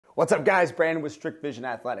What's up guys, Brandon with Strict Vision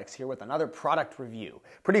Athletics here with another product review.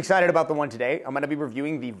 Pretty excited about the one today. I'm going to be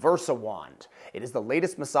reviewing the VersaWand. It is the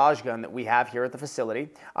latest massage gun that we have here at the facility,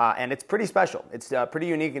 and it's pretty special. It's pretty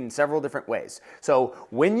unique in several different ways. So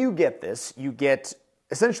when you get this, you get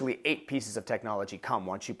essentially 8 pieces of technology come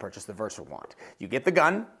once you purchase the VersaWand. You get the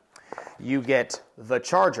gun, you get the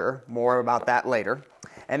charger, more about that later,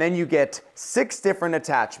 and then you get 6 different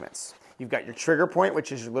attachments. You've got your trigger point,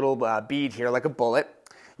 which is your little bead here like a bullet.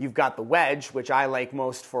 You've got the wedge, which I like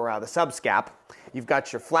most for the subscap. You've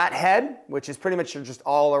got your flat head, which is pretty much just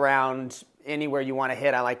all around anywhere you want to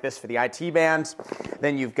hit. I like this for the IT band.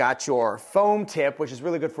 Then you've got your foam tip, which is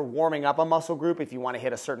really good for warming up a muscle group. If you want to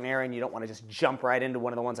hit a certain area and you don't want to just jump right into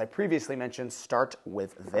one of the ones I previously mentioned, start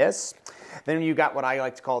with this. Then you got what I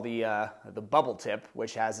like to call the bubble tip,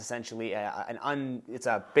 which has essentially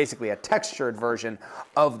basically a textured version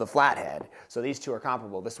of the flathead. So these two are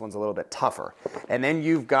comparable. This one's a little bit tougher. And then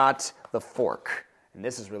you've got the fork. And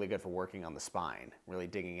this is really good for working on the spine, really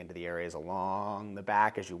digging into the areas along the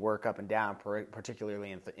back as you work up and down,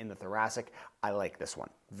 particularly in the thoracic. I like this one.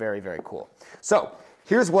 Very, very cool. So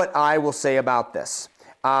here's what I will say about this.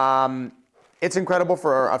 It's incredible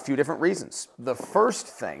for a few different reasons. The first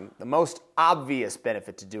thing, the most obvious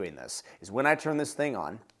benefit to doing this is when I turn this thing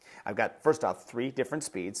on, I've got, first off, 3 different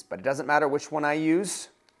speeds, but it doesn't matter which one I use.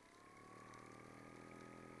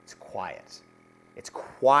 It's quiet. It's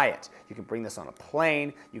quiet. You can bring this on a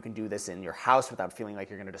plane. You can do this in your house without feeling like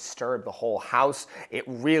you're going to disturb the whole house. It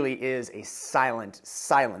really is a silent,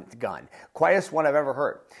 silent gun. Quietest one I've ever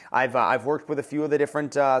heard. I've worked with a few of the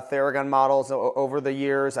different Theragun models over the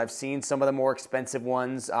years. I've seen some of the more expensive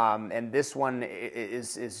ones, and this one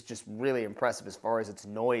is just really impressive as far as its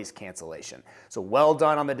noise cancellation. So well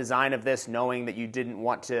done on the design of this, knowing that you didn't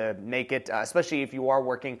want to make it, especially if you are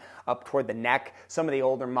working up toward the neck. Some of the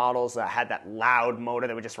older models had that loud motor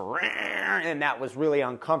that would just, and that was really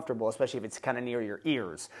uncomfortable, especially if it's kind of near your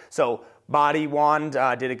ears. So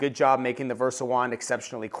VersaWand did a good job making the VersaWand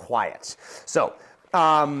exceptionally quiet. So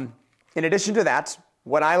in addition to that,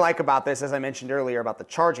 what I like about this, as I mentioned earlier about the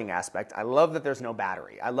charging aspect, I love that there's no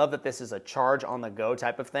battery. I love that this is a charge on the go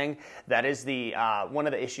type of thing. That is the one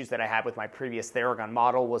of the issues that I had with my previous Theragun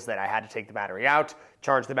model was that I had to take the battery out,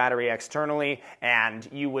 charge the battery externally, and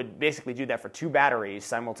you would basically do that for 2 batteries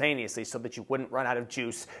simultaneously so that you wouldn't run out of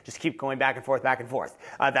juice. Just keep going back and forth, back and forth.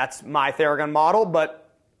 That's my Theragun model, but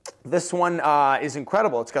this one is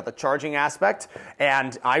incredible. It's got the charging aspect,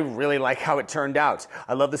 and I really like how it turned out.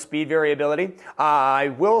 I love the speed variability. I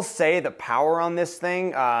will say the power on this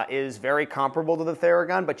thing is very comparable to the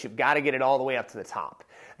Theragun, but you've got to get it all the way up to the top.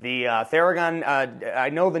 The Theragun, I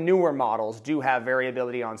know the newer models do have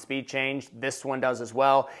variability on speed change. This one does as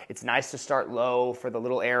well. It's nice to start low for the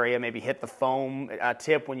little area, maybe hit the foam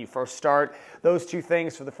tip when you first start. Those 2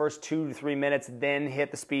 things for the first 2 to 3 minutes, then hit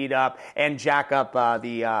the speed up and jack up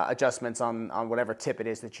the adjustments on whatever tip it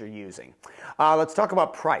is that you're using. Let's talk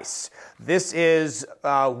about price. This is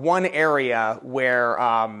one area where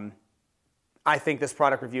I think this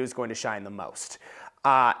product review is going to shine the most.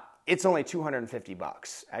 It's only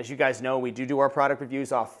 $250. As you guys know, we do our product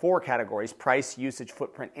reviews off 4 categories: price, usage,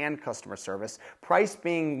 footprint, and customer service. Price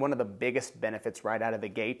being one of the biggest benefits right out of the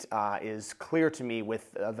gate is clear to me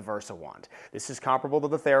with the VersaWand. This is comparable to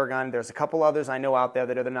the Theragun. There's a couple others I know out there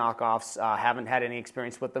that are the knockoffs. Haven't had any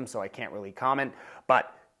experience with them, so I can't really comment.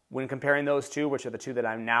 But when comparing those 2, which are the 2 that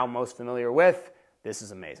I'm now most familiar with, this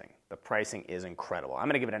is amazing. The pricing is incredible. I'm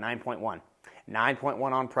going to give it a 9.1. 9.1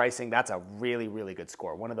 on pricing, that's a really, really good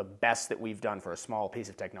score. One of the best that we've done for a small piece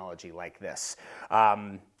of technology like this.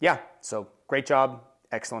 Yeah, so great job,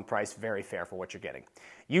 excellent price, very fair for what you're getting.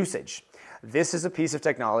 Usage. This is a piece of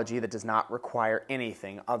technology that does not require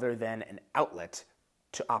anything other than an outlet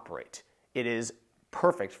to operate. It is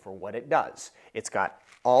perfect for what it does. It's got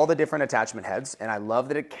all the different attachment heads, and I love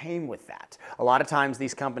that it came with that. A lot of times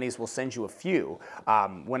these companies will send you a few.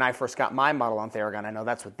 When I first got my model on Theragun, I know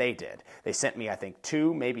that's what they did. They sent me, I think,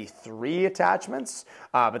 2, maybe 3 attachments,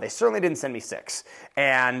 but they certainly didn't send me 6.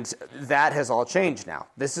 And that has all changed now.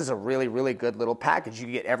 This is a really, really good little package. You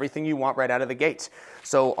get everything you want right out of the gate.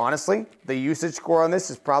 So honestly, the usage score on this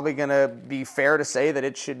is probably going to be fair to say that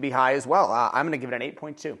it should be high as well. I'm going to give it an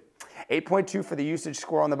 8.2. 8.2 for the usage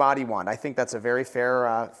score on the VersaWand. I think that's a very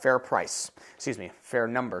fair price. Excuse me, fair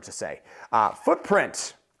number to say.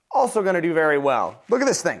 Footprint, also going to do very well. Look at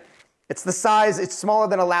this thing. It's the size, it's smaller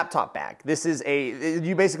than a laptop bag. This is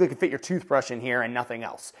you basically can fit your toothbrush in here and nothing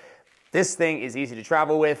else. This thing is easy to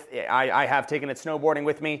travel with. I have taken it snowboarding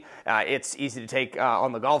with me. It's easy to take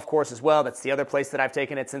on the golf course as well. That's the other place that I've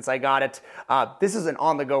taken it since I got it. This is an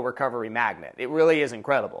on-the-go recovery magnet. It really is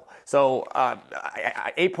incredible. So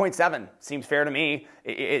 8.7 seems fair to me.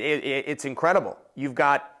 It's incredible. You've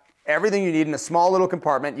got everything you need in a small little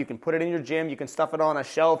compartment. You can put it in your gym. You can stuff it on a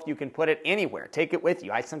shelf. You can put it anywhere. Take it with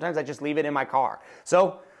you. Sometimes I just leave it in my car.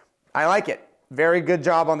 So I like it. Very good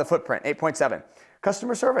job on the footprint, 8.7.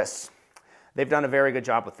 Customer service. They've done a very good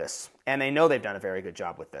job with this, and they know they've done a very good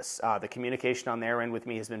job with this. The communication on their end with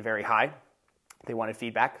me has been very high. They wanted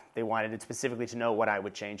feedback. They wanted it specifically to know what I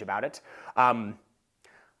would change about it. I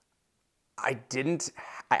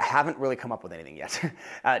haven't really come up with anything yet.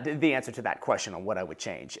 The answer to that question on what I would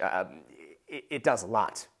change. It does a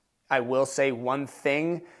lot. I will say one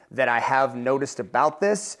thing that I have noticed about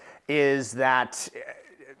this is that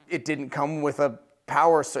it didn't come with a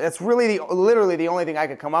power. So that's really literally the only thing I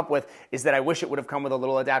could come up with, is that I wish it would have come with a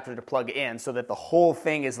little adapter to plug in so that the whole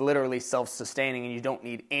thing is literally self-sustaining and you don't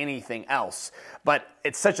need anything else. But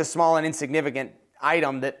it's such a small and insignificant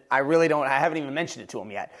item that I haven't even mentioned it to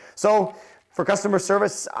them yet. So for customer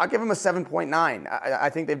service, I'll give them a 7.9. I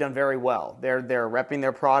think they've done very well. They're repping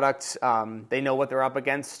their product. They know what they're up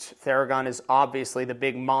against. Theragun is obviously the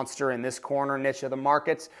big monster in this corner niche of the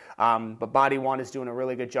market, but VersaWand is doing a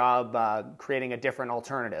really good job creating a different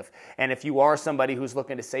alternative. And if you are somebody who's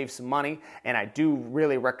looking to save some money, and I do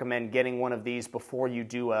really recommend getting one of these before you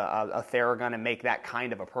do a Theragun and make that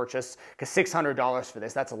kind of a purchase, because $600 for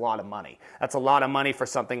this, that's a lot of money. That's a lot of money for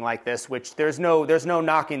something like this, which there's no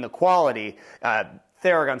knocking the quality.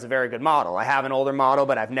 Theragun's a very good model. I have an older model,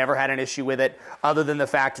 but I've never had an issue with it, other than the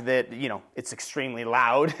fact that, it's extremely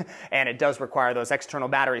loud and it does require those external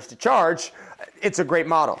batteries to charge. It's a great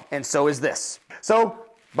model, and so is this. So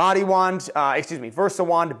VersaWand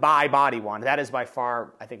by VersaWand. That is by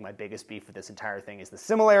far, I think, my biggest beef with this entire thing is the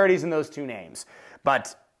similarities in those two names.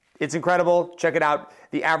 But it's incredible. Check it out.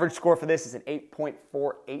 The average score for this is an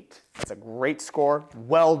 8.48. That's a great score.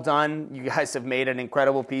 Well done. You guys have made an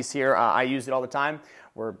incredible piece here. I use it all the time.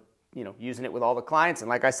 We're using it with all the clients. And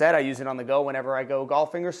like I said, I use it on the go whenever I go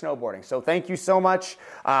golfing or snowboarding. So thank you so much.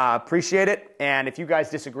 Appreciate it. And if you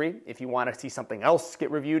guys disagree, if you want to see something else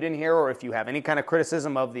get reviewed in here, or if you have any kind of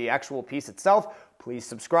criticism of the actual piece itself, please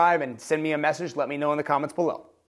subscribe and send me a message. Let me know in the comments below.